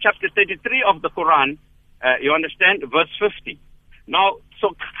this is in chapter 33 of the Quran. You understand, verse 50. Now,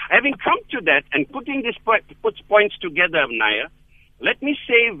 so having come to that and putting these points together, Naya, let me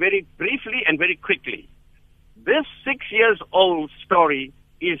say very briefly and very quickly. This 6-year-old story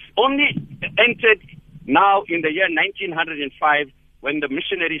is only entered now in the year 1905 when the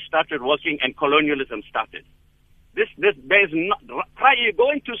missionaries started working and colonialism started. There's not, you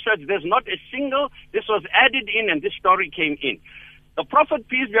go into search, there's not a single, this was added in and this story came in. The Prophet,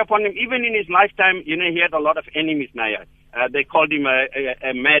 peace be upon him, even in his lifetime, he had a lot of enemies, Naya. They called him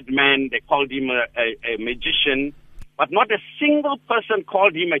a madman, they called him a magician, but not a single person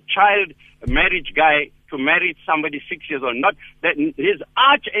called him a child marriage guy to marry somebody 6 years old. Not that his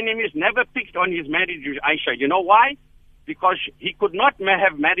arch enemies never picked on his marriage with Aisha. You know why? Because he could not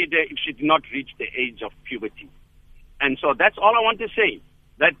have married her if she did not reach the age of puberty. And so that's all I want to say.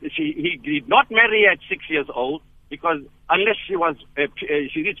 that he did not marry her at 6 years old, because unless she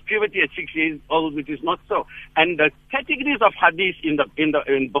reached puberty at 6 years old, which is not so. And the categories of hadith in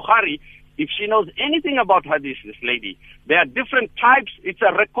Bukhari, if she knows anything about hadith, this lady, there are different types. It's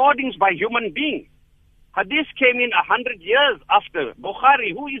a recordings by human beings. Hadith came in 100 years after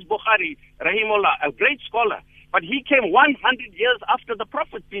Bukhari. Who is Bukhari? Rahimullah, a great scholar. But he came 100 years after the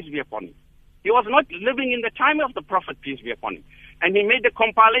Prophet, peace be upon him. He was not living in the time of the Prophet, peace be upon him. And he made a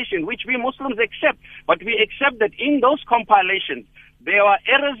compilation, which we Muslims accept. But we accept that in those compilations, there were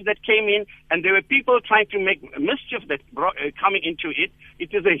errors that came in, and there were people trying to make mischief that coming into it.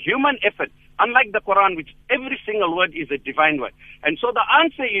 It is a human effort, unlike the Quran, which every single word is a divine word. And so the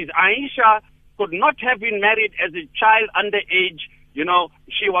answer is Aisha could not have been married as a child underage. You know,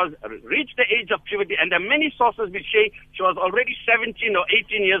 she was reached the age of puberty, and there are many sources which say she was already 17 or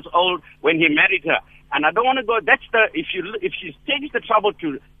 18 years old when he married her. And I don't want to go, if she takes the trouble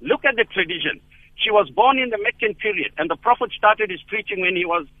to look at the tradition, she was born in the Meccan period, and the Prophet started his preaching when he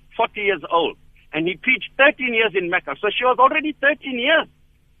was 40 years old. And he preached 13 years in Mecca. So she was already 13 years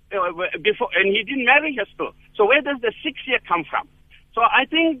before, and he didn't marry her still. So where does the 6 year come from? So I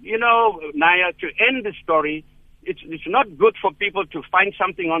think, Naya, to end the story, it's not good for people to find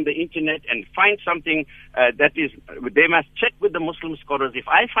something on the internet and find something that is, they must check with the Muslim scholars. If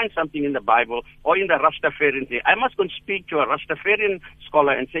I find something in the Bible or in the Rastafarian, I must go and speak to a Rastafarian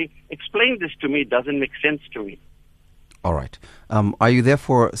scholar and say, explain this to me, it doesn't make sense to me. All right. Are you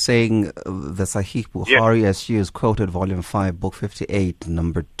therefore saying the Sahih Bukhari, as she is quoted, volume 5, book 58,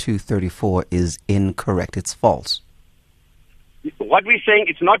 number 234, is incorrect? It's false. What we're saying,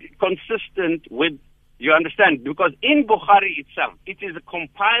 it's not consistent with, you understand, because in Bukhari itself, it is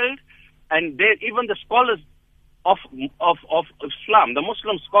compiled, and even the scholars of Islam, the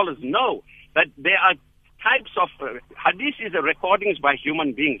Muslim scholars, know that there are types of hadith is recordings by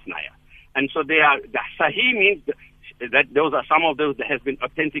human beings, Naya. And so the Sahih means that those are some of those that has been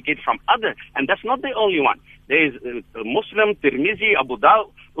authenticated from others, and that's not the only one. There is Muslim, Tirmizi, Abu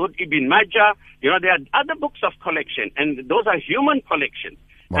Dawud, Ibn Majah. There are other books of collection, and those are human collections.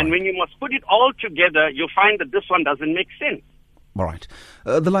 Right. And when you must put it all together, you find that this one doesn't make sense. All right.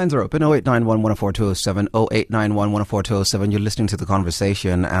 The lines are open, 0891-104-207, 0891-104-207. You're listening to the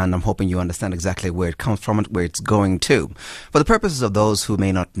conversation, and I'm hoping you understand exactly where it comes from and where it's going to. For the purposes of those who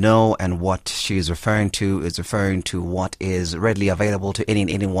may not know, and what she's referring to is referring to what is readily available to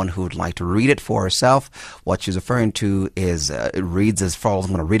anyone who would like to read it for herself. What she's referring to is, it reads as follows.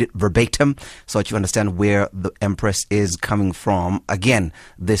 I'm going to read it verbatim so that you understand where the Empress is coming from. Again,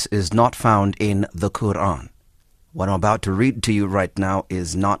 this is not found in the Quran. What I'm about to read to you right now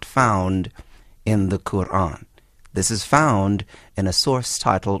is not found in the Quran. This is found in a source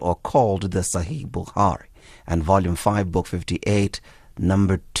titled or called the Sahih Bukhari, and volume 5, book 58,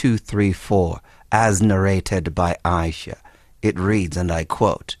 number 234, as narrated by Aisha. It reads, and I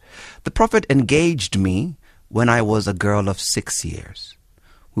quote, "The Prophet engaged me when I was a girl of 6 years.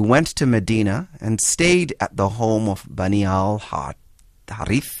 We went to Medina and stayed at the home of Bani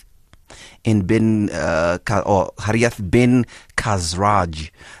al-Harith in Harith bin Khazraj.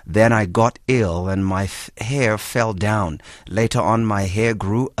 Then I got ill and my hair fell down. Later on my hair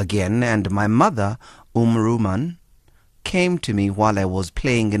grew again, and my mother, Ruman, came to me while I was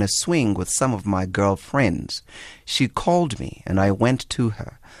playing in a swing with some of my girlfriends. She called me and I went to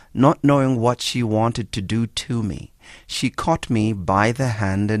her, not knowing what she wanted to do to me. She caught me by the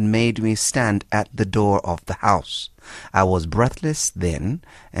hand and made me stand at the door of the house. I was breathless then,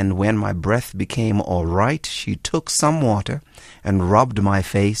 and when my breath became all right, she took some water and rubbed my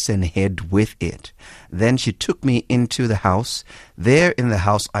face and head with it. Then she took me into the house. There in the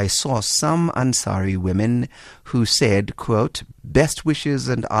house I saw some Ansari women who said, quote, 'Best wishes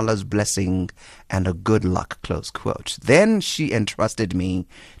and Allah's blessing and a good luck,' close quote. Then she entrusted me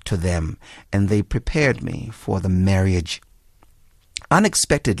to them, and they prepared me for the marriage.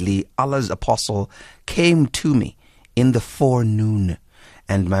 Unexpectedly, Allah's apostle came to me in the forenoon,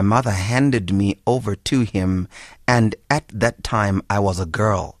 and my mother handed me over to him, and at that time I was a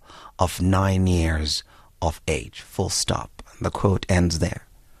girl of 9 years of age." Full stop. The quote ends there.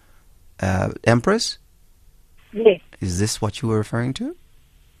 Empress? Yes. Is this what you were referring to?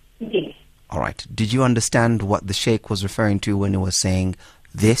 Yes. All right. Did you understand what the Shayk was referring to when he was saying,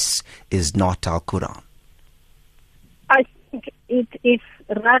 this is not Al-Quran? I think it is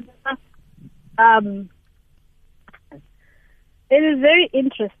rather... It is very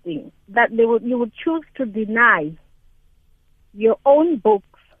interesting that you would choose to deny your own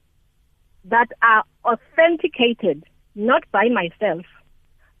books that are authenticated, not by myself,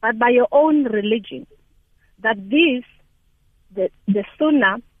 but by your own religion, that this the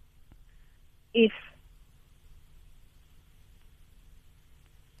Sunnah is...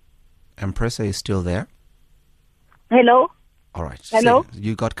 Empress, are you still there? Hello? All right. Hello? So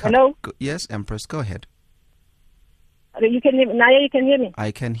you got cut. Hello? Yes, Empress, go ahead. You can hear me. Naya, you can hear me?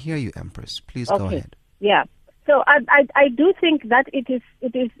 I can hear you, Empress. Please go ahead. Yeah. So I do think that it is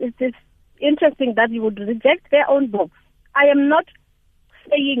interesting that you would reject their own books. I am not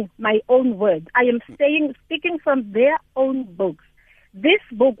saying my own words. I am speaking from their own books. This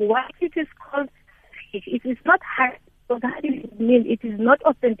book, what it is called, it is not hard. It is not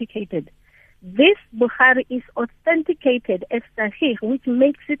authenticated. This Bukhari is authenticated as Sahih, which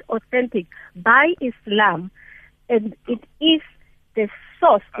makes it authentic by Islam, and it is the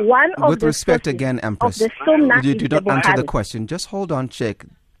source. With respect again, Empress, of the Sunnah you do not answer the Bukhari. question. Just hold on, Shayk.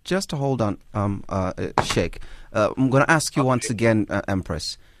 Just hold on, Shayk. I'm going to ask you once again,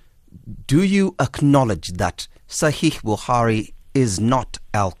 Empress. Do you acknowledge that Sahih Bukhari is not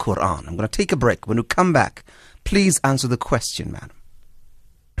Al-Quran? I'm going to take a break. When you come back, please answer the question, madam.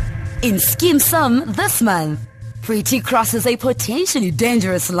 In Scheme Sum this month, Pretty crosses a potentially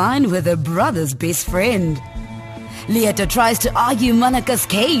dangerous line with her brother's best friend. Leota tries to argue Monica's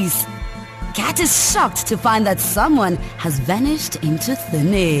case. Kat is shocked to find that someone has vanished into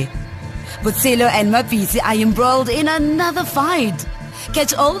thin air. Butselo and Mapisi are embroiled in another fight.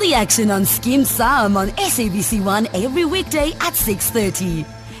 Catch all the action on Scheme Sum on SABC1 every weekday at 6:30.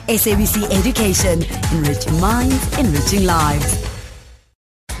 SABC Education, enriching minds, enriching lives.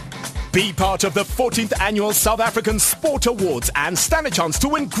 Be part of the 14th Annual South African Sport Awards and stand a chance to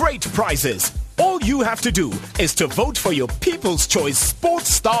win great prizes. All you have to do is to vote for your People's Choice Sports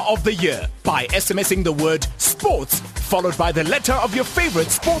Star of the Year by SMSing the word sports followed by the letter of your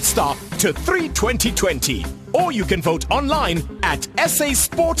favorite sports star to 32020. Or you can vote online at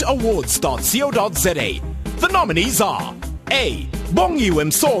sasportawards.co.za. The nominees are A. Bongiwe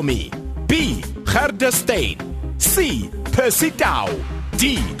Msomi, B. Gerda Steyn, C. Percy Tau,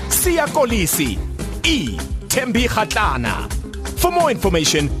 D. Sia Kolisi, E. Tembi Khatlana. For more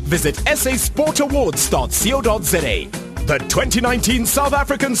information, visit sasportawards.co.za. The 2019 South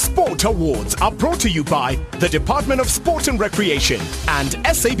African Sport Awards are brought to you by the Department of Sport and Recreation and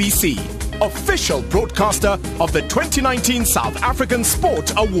SABC, official broadcaster of the 2019 South African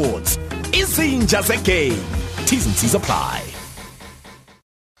Sport Awards. Izinja Zeke. T's and C's apply.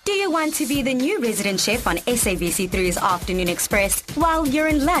 Do you want to be the new resident chef on SABC3's Afternoon Express? Well, you're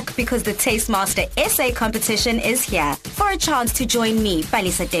in luck because the Tastemaster SA competition is here. For a chance to join me,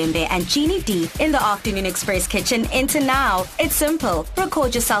 Palisa Dembe and Jeannie D in the Afternoon Express kitchen, enter now. It's simple.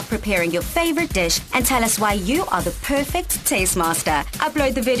 Record yourself preparing your favorite dish and tell us why you are the perfect Tastemaster.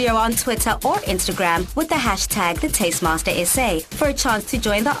 Upload the video on Twitter or Instagram with the hashtag the Tastemaster SA for a chance to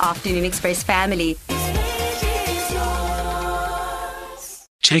join the Afternoon Express family.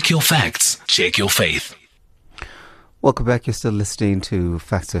 Check your facts, check your faith. Welcome back. You're still listening to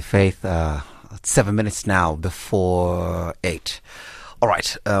Facts of Faith. 7 minutes now before 8. All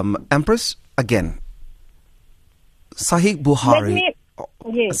right. Empress, again, Sahih Bukhari.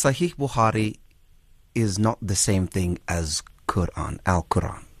 Yes. Sahih Bukhari is not the same thing as Quran,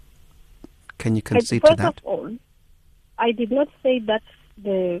 Al-Quran. Can you concede to that? First of all, I did not say that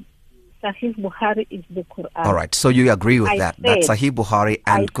the Sahih Bukhari is the Quran. All right, so you agree with that Sahih Bukhari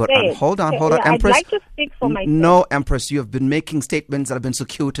and Quran. Hold on, Empress. I'd like to speak for myself. No, Empress, you have been making statements that have been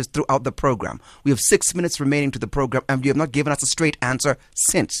circuitous throughout the program. We have 6 minutes remaining to the program, and you have not given us a straight answer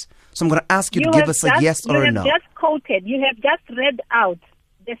since. So I'm going to ask you to give us a yes or a no. You have just quoted, you have just read out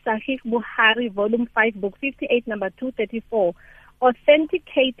the Sahih Bukhari, Volume 5, Book 58, number 234,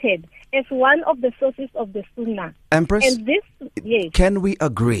 authenticated as one of the sources of the Sunnah. Empress, and this, yes. Can we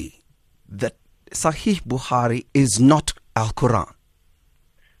agree that Sahih Bukhari is not Al-Quran?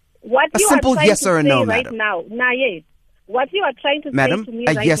 What a you simple are trying yes to or a say no, right madam. now, yes. What you are trying to Madam, say to me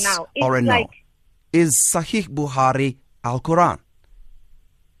a right yes now is or a no. like, is Sahih Bukhari Al-Quran?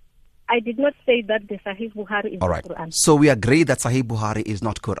 I did not say that the Sahih Bukhari is All right. Quran. So we agree that Sahih Bukhari is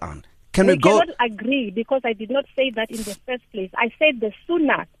not Quran. Can we go? Cannot agree because I did not say that in the first place. I said the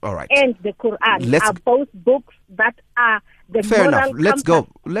Sunnah All right. and the Quran are both books that are the Fair moral enough. Let's go.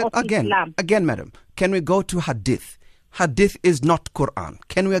 of Islam. Again, madam. Can we go to Hadith? Hadith is not Quran.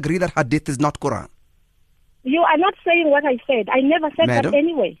 Can we agree that Hadith is not Quran? You are not saying what I said. I never said Madam? that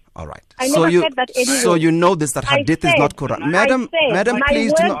anyway. All right. I never said that anyway. So you know this, that Hadith is not Quran. Madam,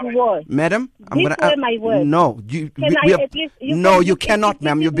 please do not. Madam, I'm going to. My words. No, you cannot,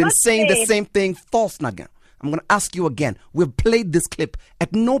 ma'am. You've been saying the same thing false, Nagan. I'm going to ask you again. We've played this clip.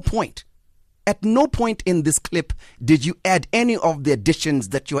 At no point in this clip did you add any of the additions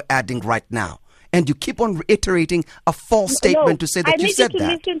that you're adding right now. and you keep on reiterating a false statement to say that you said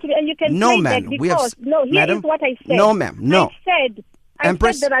that. Listen to me, and you can no, say ma'am. that because, here is what I said. No, ma'am. No. I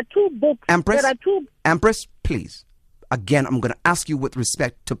said there are two books. Empress, please. Again, I'm going to ask you with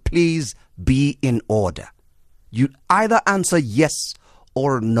respect to please be in order. You either answer yes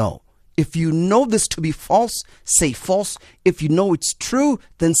or no. If you know this to be false, say false. If you know it's true,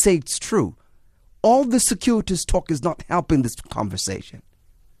 then say it's true. All the securities talk is not helping this conversation.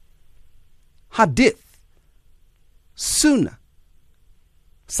 Hadith, Sunnah,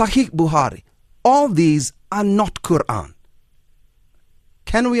 Sahih Bukhari, all these are not Quran.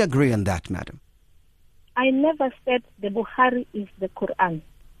 Can we agree on that, madam? I never said the Bukhari is the Quran.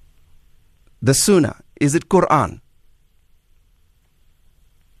 The Sunnah, is it Quran?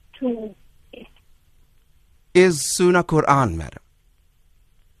 Is Sunnah Quran, madam?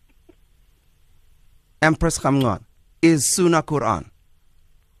 Empress Khamnwan, is Sunnah Quran?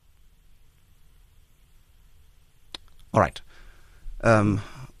 All right. I'm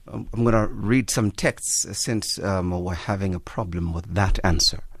going to read some texts since we're having a problem with that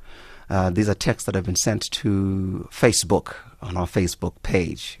answer. These are texts that have been sent to Facebook, on our Facebook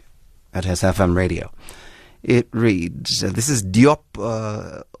page at SFM Radio. It reads, this is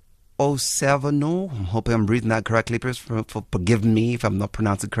Diop 07. I'm hoping I'm reading that correctly. Please forgive me if I'm not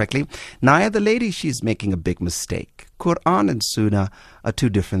pronouncing it correctly. Naya, the lady, she's making a big mistake. Quran and Sunnah are two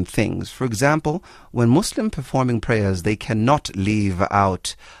different things. For example, when Muslim performing prayers, they cannot leave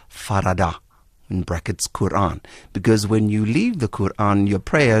out Farada, in brackets Quran, because when you leave the Quran, your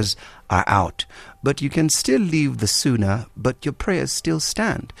prayers are out. But you can still leave the Sunnah, but your prayers still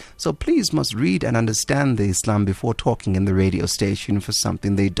stand. So please must read and understand the Islam before talking in the radio station for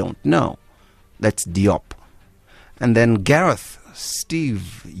something they don't know. That's Diop. And then Gareth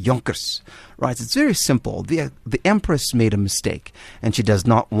Steve Yonkers writes, it's very simple. The Empress made a mistake, and she does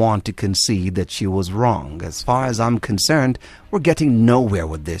not want to concede that she was wrong. As far as I'm concerned, we're getting nowhere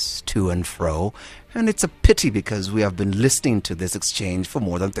with this to and fro, and it's a pity because we have been listening to this exchange for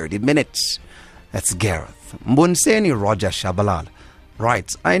more than 30 minutes. That's Gareth. Mbunseni Roger Shabalal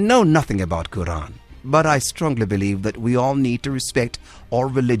writes, I know nothing about Quran, but I strongly believe that we all need to respect all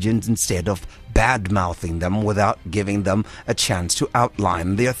religions instead of bad-mouthing them without giving them a chance to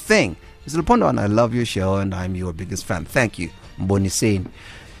outline their thing. Mr. Lupondo, I love your show and I'm your biggest fan. Thank you. Mbonisin.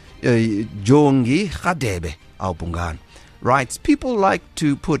 Jongi Khadebe Aupungan writes, people like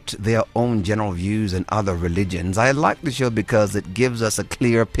to put their own general views in other religions. I like the show because it gives us a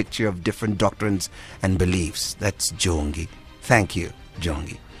clear picture of different doctrines and beliefs. That's Jongi. Thank you,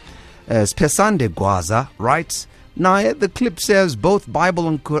 Jongi. Pesande Gwaza writes, Naya, the clip says both Bible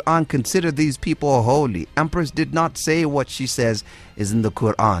and Quran consider these people holy. Empress did not say what she says is in the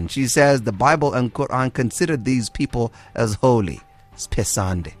Quran. She says the Bible and Quran consider these people as holy.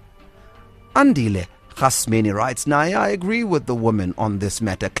 Pesande. Andile Khasmini writes, Naya, I agree with the woman on this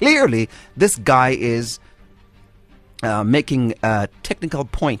matter. Clearly, this guy is making a technical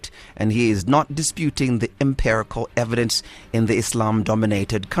point, and he is not disputing the empirical evidence in the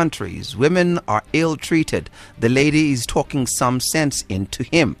Islam-dominated countries. Women are ill-treated. The lady is talking some sense into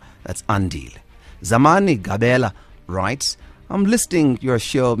him. That's Andil. Zamani Gabela writes, I'm listening to your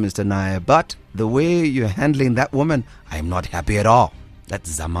show, Mr. Naya, but the way you're handling that woman, I'm not happy at all.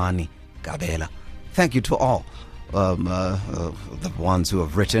 That's Zamani Gabela. Thank you to all. The ones who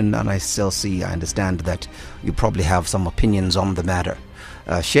have written, and I understand that you probably have some opinions on the matter.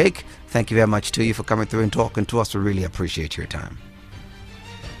 Shayk, thank you very much to you for coming through and talking to us. We really appreciate your time.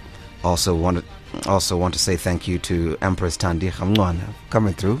 Also want to say thank you to Empress Thandi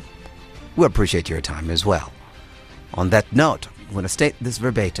coming through. We appreciate your time as well. On that note, I'm going to state this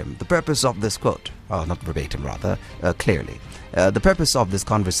verbatim. The purpose of this quote, not verbatim rather, clearly. The purpose of this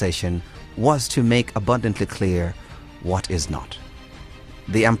conversation was to make abundantly clear what is not.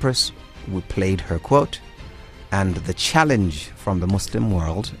 The Empress, we played her quote, and the challenge from the Muslim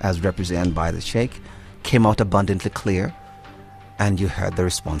world, as represented by the Shayk, came out abundantly clear, and you heard the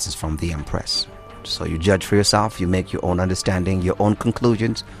responses from the Empress. So you judge for yourself, you make your own understanding, your own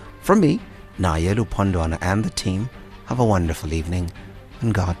conclusions. From me, Naya Lupondwana and the team, have a wonderful evening,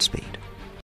 and Godspeed.